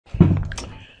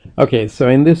Okay, so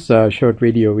in this short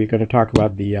video, we're going to talk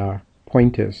about the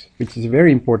pointers, which is a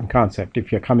very important concept.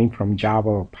 If you're coming from Java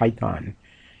or Python,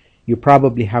 you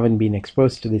probably haven't been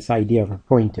exposed to this idea of a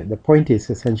pointer. The pointer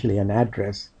is essentially an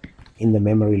address in the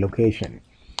memory location.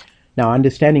 Now,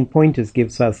 understanding pointers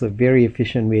gives us a very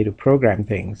efficient way to program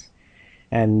things,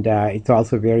 and it's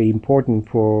also very important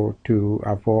for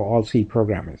all C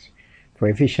programmers, for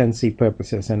efficiency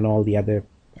purposes and all the other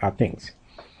things.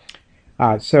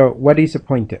 So what is a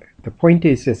pointer? The pointer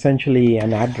is essentially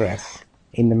an address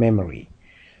in the memory.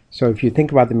 So if you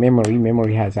think about the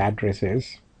memory has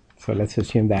addresses. So let's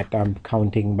assume that I'm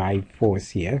counting by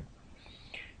 4s here.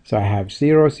 So I have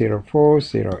 0, 0, 4,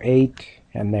 0, 8,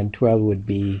 and then 12 would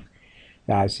be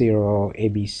 0,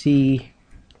 ABC,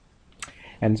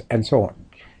 and so on.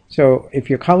 So if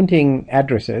you're counting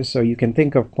addresses, so you can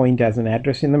think of point as an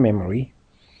address in the memory,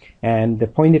 and the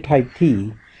pointer type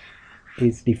T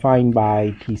is defined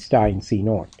by T star in C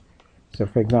naught. So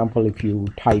for example, if you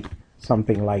type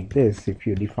something like this, if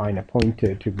you define a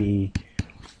pointer to be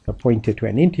a pointer to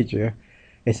an integer,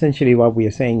 essentially what we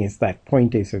are saying is that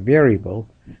pointer is a variable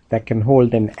that can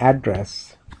hold an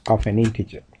address of an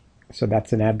integer. So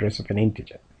that's an address of an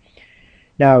integer.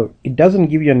 Now, it doesn't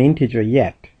give you an integer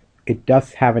yet. It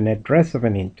does have an address of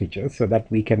an integer so that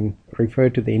we can refer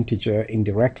to the integer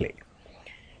indirectly.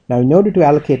 Now, in order to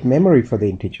allocate memory for the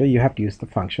integer, you have to use the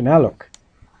function alloc.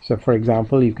 So for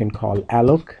example, you can call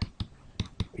alloc,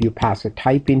 you pass a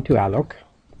type into alloc,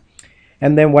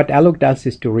 and then what alloc does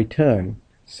is to return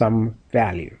some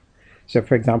value. So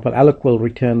for example, alloc will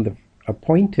return a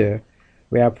pointer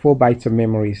where 4 bytes of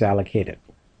memory is allocated.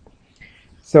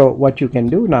 So what you can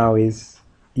do now is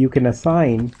you can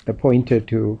assign the pointer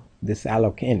to this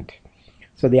alloc int.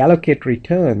 So the allocate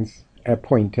returns a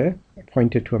pointer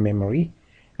to a memory.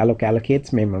 Alloc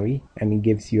allocates memory, and it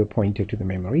gives you a pointer to the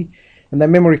memory. And the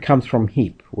memory comes from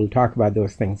heap. We'll talk about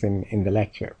those things in the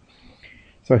lecture.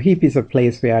 So heap is a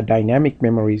place where dynamic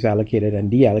memory is allocated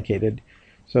and deallocated.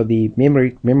 So the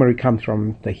memory comes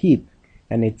from the heap,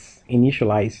 and it's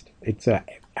initialized, it's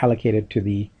allocated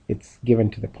to it's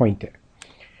given to the pointer.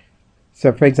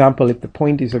 So for example, if the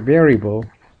pointer is a variable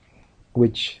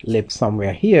which lives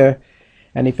somewhere here,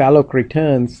 and if alloc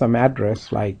returns some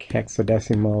address like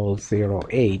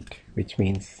hexadecimal 08, which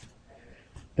means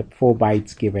the 4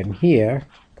 bytes given here,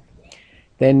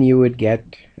 then you would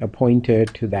get a pointer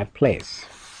to that place.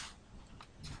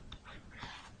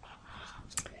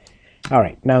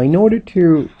 Alright, now in order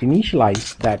to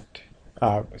initialize that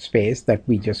space that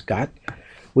we just got,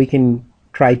 we can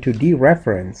try to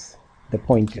dereference the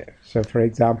pointer. So for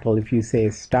example, if you say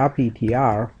star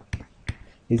ptr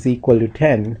is equal to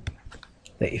 10,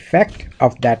 the effect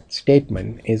of that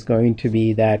statement is going to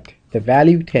be that the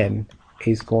value 10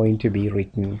 is going to be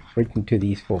written to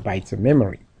these 4 bytes of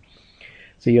memory.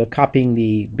 So you're copying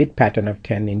the bit pattern of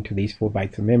 10 into these 4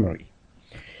 bytes of memory.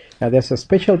 Now there's a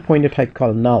special pointer type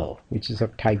called null, which is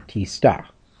of type T star.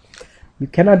 You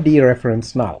cannot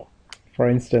dereference null. For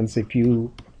instance, if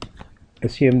you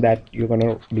assume that you're going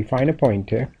to define a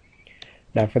pointer,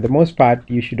 now for the most part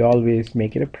you should always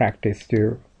make it a practice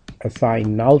to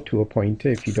assign null to a pointer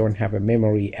if you don't have a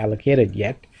memory allocated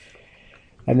yet.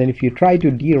 And then if you try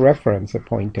to dereference a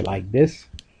pointer like this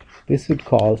would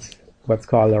cause what's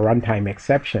called a runtime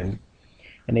exception,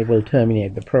 and it will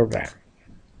terminate the program.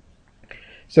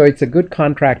 So it's a good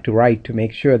contract to write to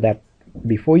make sure that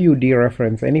before you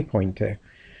dereference any pointer,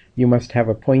 you must have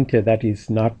a pointer that is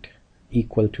not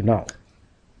equal to null.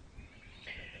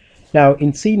 Now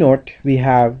in C note, we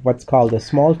have what's called the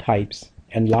small types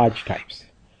and large types.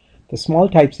 The small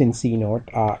types in C note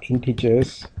are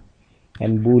integers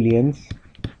and booleans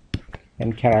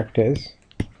and characters.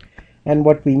 And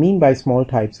what we mean by small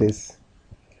types is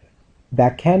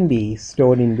that can be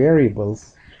stored in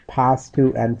variables passed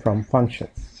to and from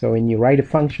functions. So when you write a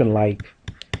function like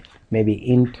maybe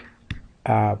int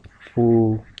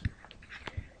foo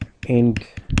int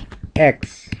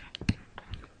x,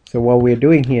 so what we're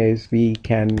doing here is we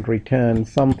can return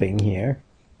something here.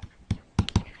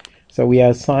 So we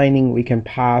are assigning, we can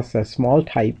pass a small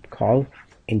type called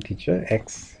integer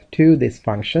x to this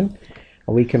function,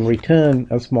 or we can return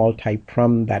a small type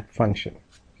from that function.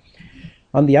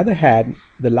 On the other hand,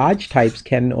 the large types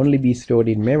can only be stored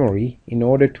in memory. In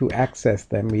order to access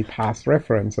them, we pass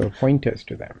reference or pointers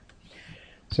to them.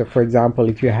 So for example,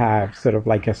 if you have sort of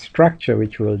like a structure,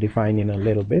 which we'll define in a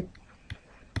little bit,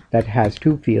 that has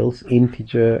 2 fields,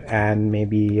 integer and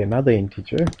maybe another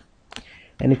integer,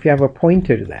 and if you have a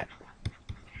pointer to that,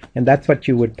 and that's what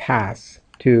you would pass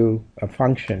to a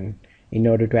function in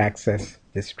order to access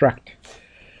the struct.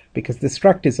 because the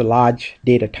struct is a large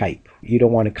data type. You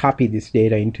don't want to copy this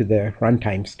data into the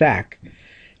runtime stack,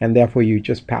 and therefore you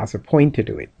just pass a pointer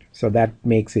to it. So that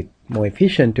makes it more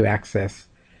efficient to access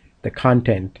the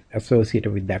content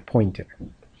associated with that pointer.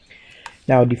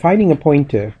 Now, defining a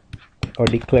pointer or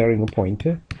declaring a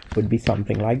pointer would be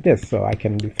something like this. So I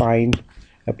can define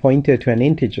a pointer to an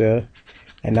integer,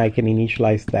 and I can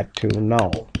initialize that to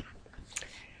null.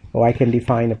 Or I can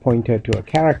define a pointer to a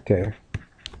character.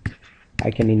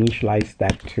 I can initialize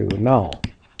that to null.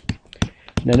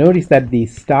 Now notice that the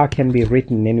star can be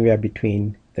written anywhere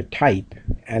between the type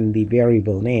and the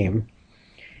variable name,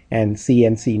 and C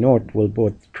and C note will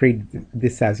both treat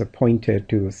this as a pointer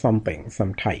to something,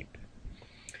 some type.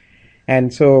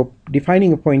 And so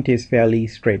defining a pointer is fairly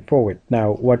straightforward.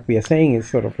 Now what we are saying is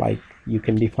sort of like you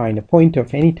can define a pointer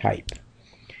of any type.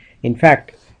 In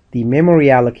fact, the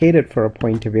memory allocated for a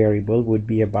pointer variable would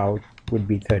be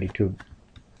 32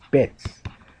 bits,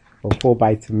 or 4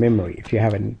 bytes of memory. If you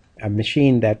have a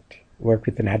machine that works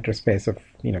with an address space of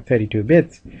 32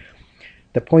 bits,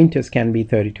 the pointers can be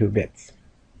 32 bits.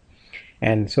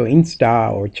 And so int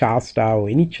star or char star or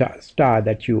any star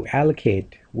that you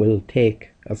allocate will take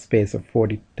a space of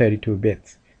 32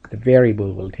 bits. The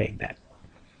variable will take that.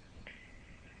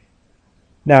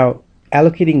 Now,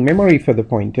 allocating memory for the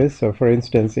pointers, so for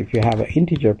instance, if you have an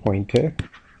integer pointer,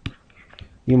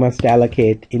 you must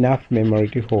allocate enough memory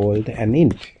to hold an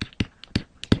int.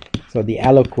 So the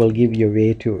alloc will give you a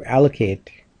way to allocate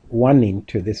one int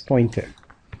to this pointer.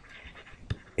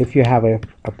 If you have a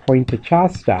pointer char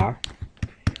star,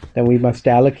 then we must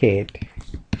allocate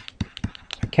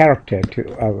a character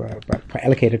to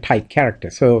allocate a type character.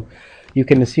 So you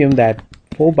can assume that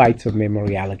 4 bytes of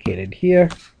memory allocated here,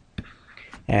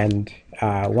 and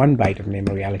 1 byte of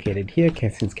memory allocated here,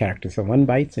 since characters are 1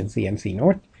 byte in C and C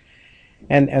naught,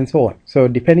 and so on. So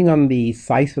depending on the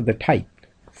size of the type,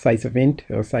 size of int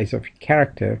or size of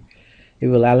character, it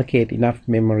will allocate enough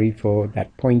memory for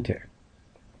that pointer.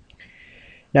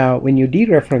 Now when you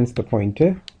dereference the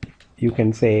pointer, you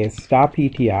can say star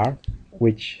ptr,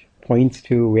 which points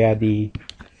to where the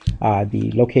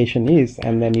location is,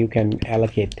 and then you can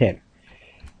allocate 10.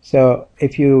 So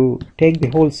if you take the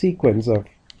whole sequence of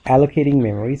allocating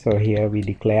memory, so here we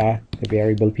declare the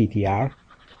variable ptr,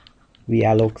 we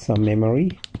allocate some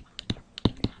memory,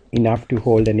 enough to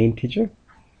hold an integer,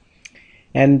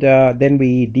 and then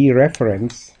we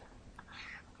dereference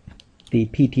the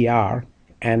ptr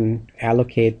and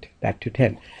allocate that to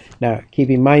 10. Now keep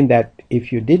in mind that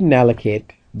if you didn't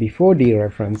allocate before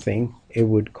dereferencing, it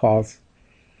would cause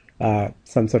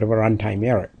some sort of a runtime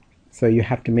error. So you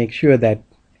have to make sure that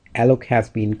alloc has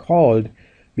been called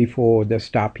before the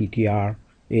star ptr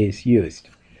is used.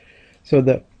 So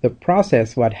the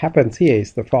process, what happens here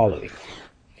is the following.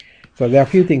 So there are a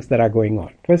few things that are going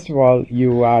on. First of all,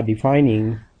 you are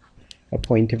defining a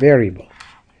pointer variable.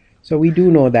 So we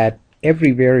do know that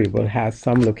every variable has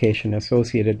some location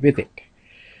associated with it.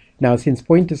 Now since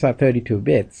pointers are 32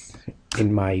 bits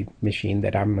in my machine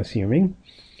that I'm assuming,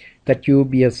 that you'll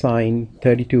be assigned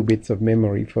 32 bits of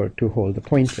memory to hold the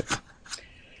pointer.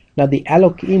 Now the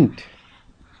alloc int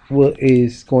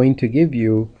is going to give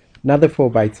you another 4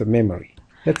 bytes of memory.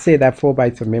 Let's say that 4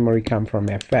 bytes of memory come from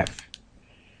FF.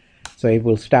 So it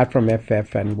will start from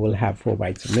FF and will have 4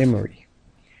 bytes of memory.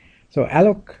 So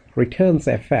alloc returns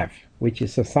FF, which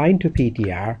is assigned to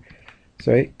PTR.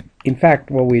 So in fact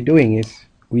what we're doing is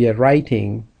we are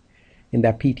writing in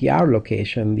that PTR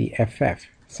location the FF,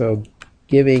 so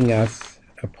giving us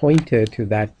a pointer to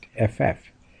that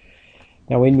FF.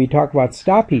 Now when we talk about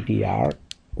star PTR,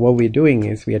 what we're doing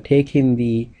is we are taking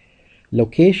the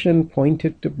location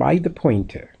pointed to by the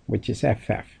pointer, which is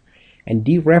FF, and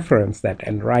dereference that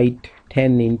and write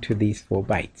 10 into these 4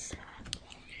 bytes.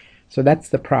 So that's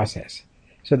the process.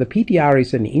 So the PTR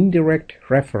is an indirect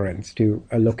reference to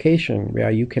a location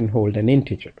where you can hold an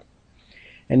integer.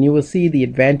 And you will see the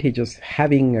advantages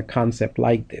having a concept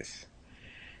like this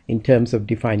in terms of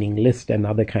defining list and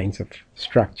other kinds of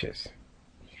structures.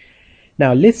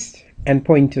 Now lists and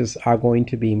pointers are going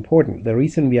to be important. The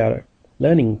reason we are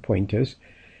learning pointers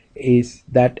is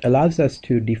that allows us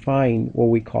to define what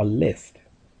we call list,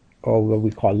 or what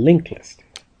we call linked list.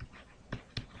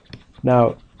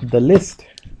 Now the list,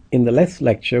 in the list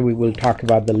lecture we will talk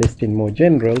about the list in more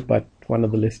general, but one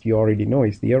of the lists you already know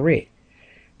is the array.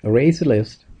 Array is a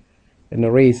list. An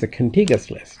array is a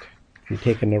contiguous list. If you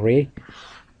take an array,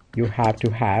 you have to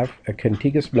have a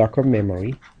contiguous block of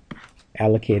memory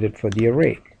allocated for the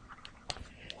array.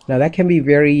 Now that can be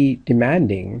very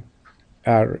demanding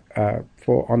on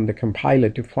the compiler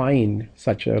to find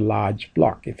such a large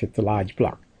block, if it's a large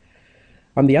block.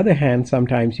 On the other hand,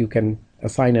 sometimes you can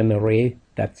assign an array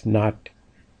that's not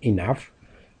enough,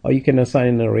 or you can assign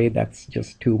an array that's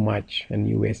just too much and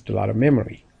you waste a lot of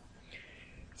memory.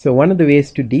 So one of the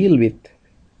ways to deal with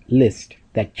list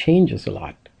that changes a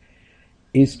lot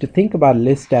is to think about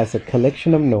list as a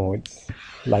collection of nodes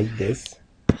like this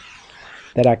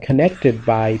that are connected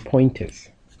by pointers.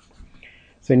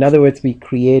 So in other words, we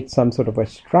create some sort of a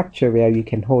structure where you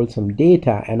can hold some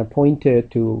data and a pointer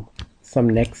to some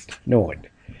next node.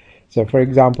 So for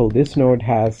example, this node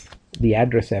has the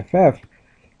address FF.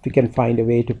 If you can find a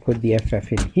way to put the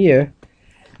FF in here,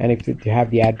 and if you have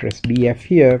the address BF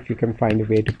here, if you can find a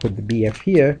way to put the BF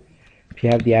here, if you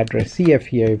have the address CF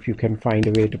here, if you can find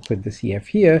a way to put the CF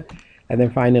here, and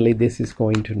then finally this is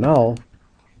going to null,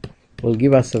 will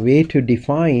give us a way to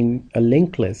define a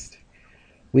linked list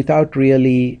without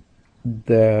really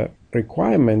the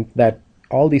requirement that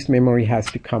all this memory has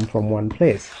to come from one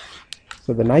place.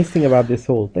 So the nice thing about this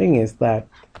whole thing is that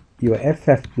your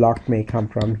FF block may come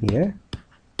from here,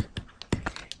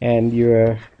 and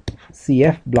your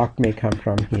CF block may come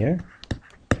from here,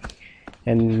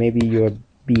 and maybe your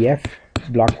BF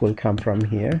block will come from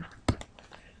here.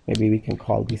 Maybe we can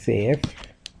call this AF.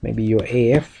 Maybe your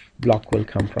AF block will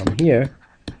come from here.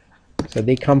 So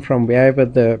they come from wherever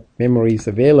the memory is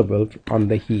available on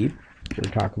the heap.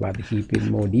 We'll talk about the heap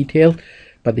in more detail,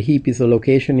 but the heap is a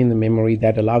location in the memory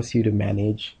that allows you to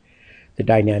manage the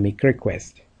dynamic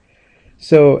request.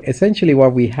 So essentially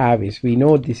what we have is, we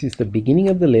know this is the beginning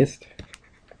of the list.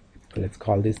 Let's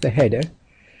call this the header.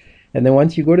 And then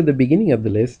once you go to the beginning of the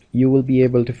list, you will be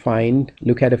able to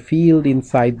look at a field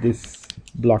inside this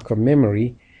block of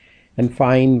memory and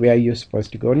find where you're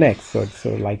supposed to go next. So it's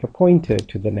sort of like a pointer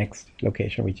to the next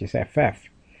location, which is FF.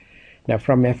 Now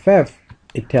from FF,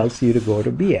 it tells you to go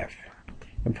to BF.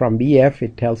 And from BF,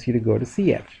 it tells you to go to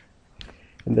CF.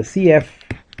 And the CF,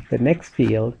 the next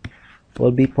field,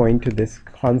 will be pointed to this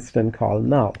constant called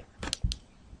null.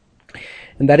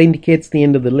 And that indicates the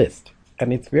end of the list.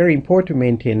 And it's very important to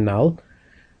maintain null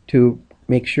to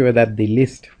make sure that the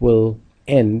list will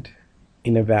end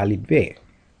in a valid way.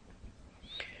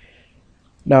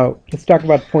 Now let's talk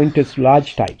about pointers to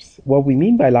large types. What we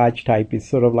mean by large type is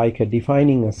sort of like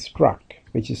defining a struct,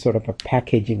 which is sort of a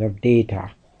packaging of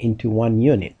data into one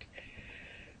unit.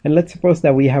 And let's suppose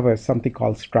that we have something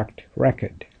called struct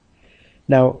record.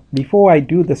 Now before I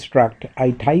do the struct,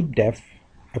 I type def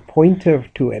a pointer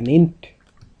to an int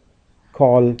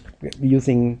call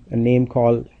using a name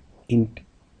called int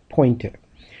pointer.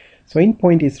 So int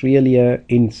point is really a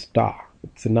int star.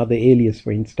 It's another alias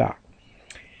for int star.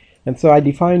 And so I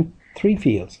define three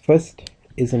fields. First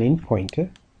is an int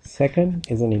pointer, second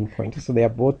is an int pointer. So they are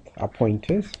both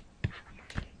pointers.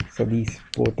 So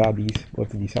both of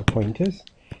these are pointers.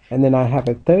 And then I have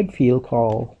a third field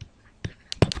called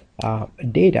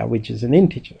data, which is an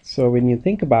integer. So when you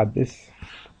think about this,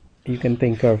 you can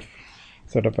think of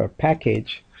sort of a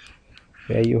package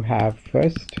where you have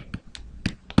first,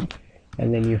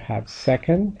 and then you have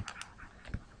second,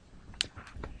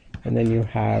 and then you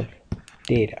have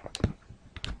data.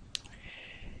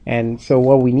 And so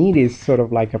what we need is sort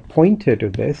of like a pointer to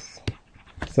this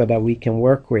so that we can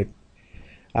work with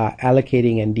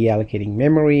allocating and deallocating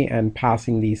memory and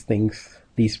passing these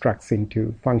structs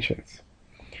into functions.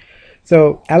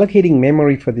 So allocating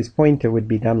memory for this pointer would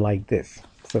be done like this.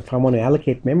 So if I want to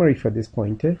allocate memory for this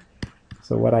pointer,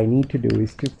 so what I need to do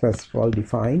is to first of all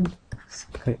define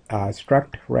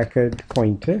struct record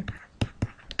pointer,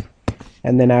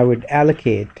 and then I would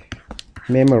allocate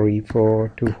memory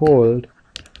to hold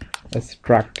a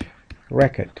struct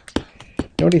record.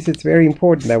 Notice it's very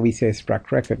important that we say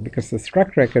struct record, because the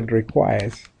struct record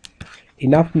requires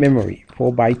enough memory,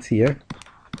 4 bytes here,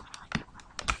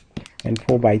 and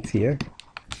 4 bytes here,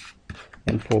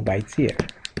 and 4 bytes here.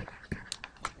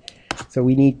 So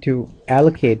we need to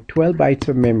allocate 12 bytes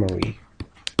of memory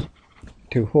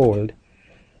to hold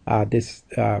this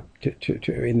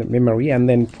in the memory, and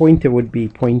then pointer would be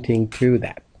pointing to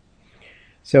that.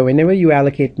 So whenever you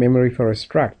allocate memory for a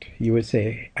struct, you would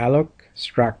say alloc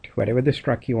struct, whatever the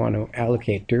struct you want to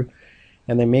allocate to,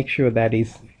 and then make sure that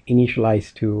is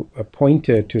initialized to a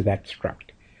pointer to that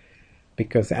struct,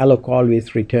 because alloc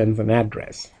always returns an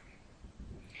address.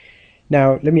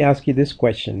 Now let me ask you this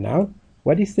question now.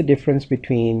 What is the difference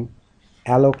between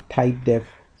alloc type def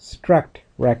struct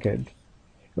record?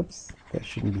 Oops, there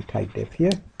shouldn't be type def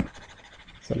here.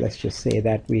 So let's just say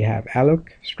that we have alloc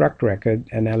struct record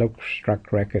and alloc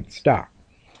struct record star.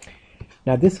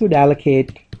 Now this would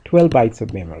allocate 12 bytes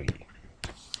of memory,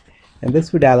 and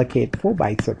this would allocate 4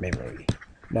 bytes of memory.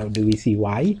 Now do we see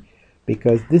why?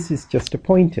 Because this is just a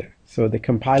pointer. So the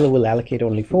compiler will allocate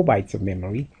only 4 bytes of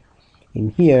memory, In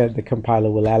here, the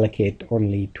compiler will allocate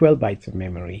only 12 bytes of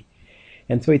memory.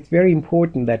 And so it's very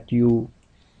important that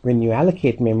when you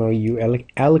allocate memory, you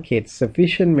allocate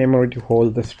sufficient memory to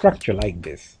hold the structure like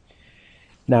this.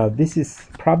 Now, this is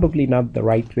probably not the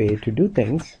right way to do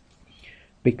things,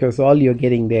 because all you're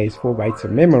getting there is 4 bytes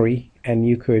of memory, and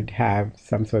you could have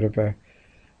some sort of a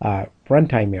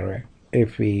runtime error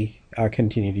if we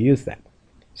continue to use that.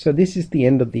 So this is the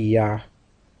end of the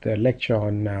lecture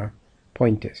on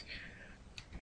pointers.